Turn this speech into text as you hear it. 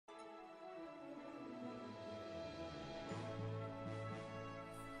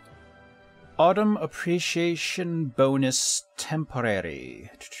Autumn Appreciation Bonus Temporary.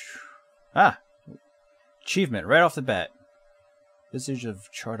 Ah! Achievement right off the bat. Visage of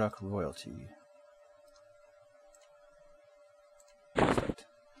Chardock Royalty.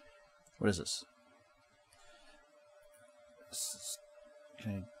 What is this?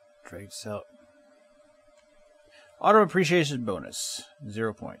 Can I drag this out? Autumn Appreciation Bonus.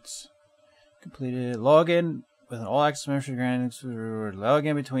 0 points. Completed. Login with an all-access membership granted.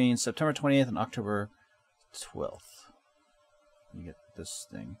 Login between September 20th and October 12th. You get this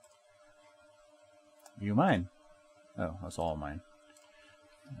thing. View mine. Oh, that's all mine.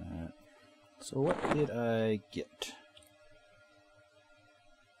 So what did I get?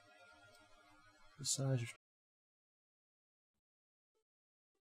 Besides,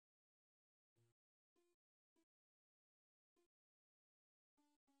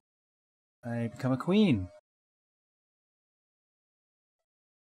 I become a queen.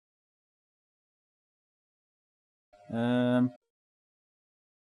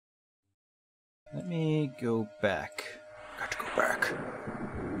 Let me go back. Got to go back.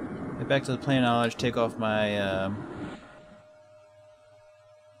 Get back to the plane of knowledge, take off my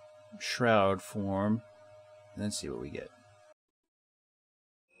shroud form, and then see what we get.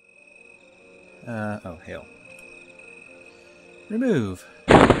 Oh, hail. Remove.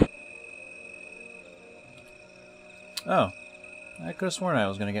 Oh, I could have sworn I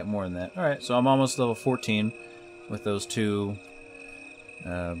was going to get more than that. Alright, so I'm almost level 14 with those two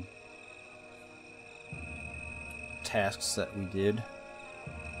tasks that we did.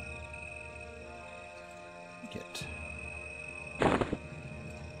 Get.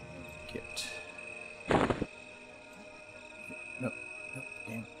 Nope. Nope.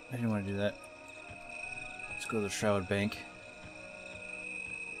 Damn. I didn't want to do that. Let's go to the Shroud Bank.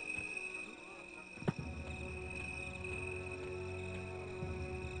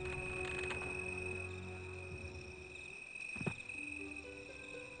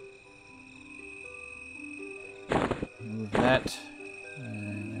 Move that.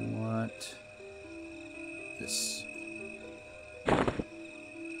 And I want this.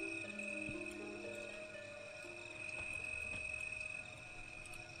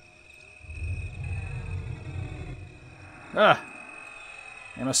 Ah!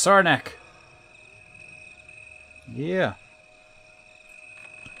 I'm a Sarnak. Yeah.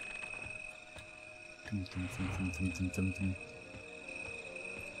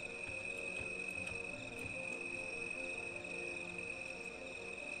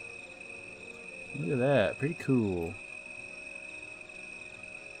 Look at that. Pretty cool.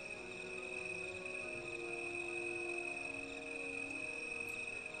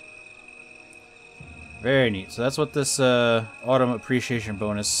 Very neat. So that's what this Autumn Appreciation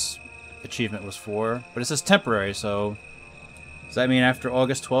Bonus achievement was for. But it says temporary, so does that mean after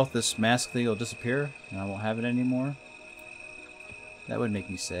August 12th this mask thing will disappear and I won't have it anymore? That would make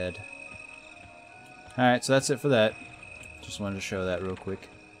me sad. Alright, so that's it for that. Just wanted to show that real quick.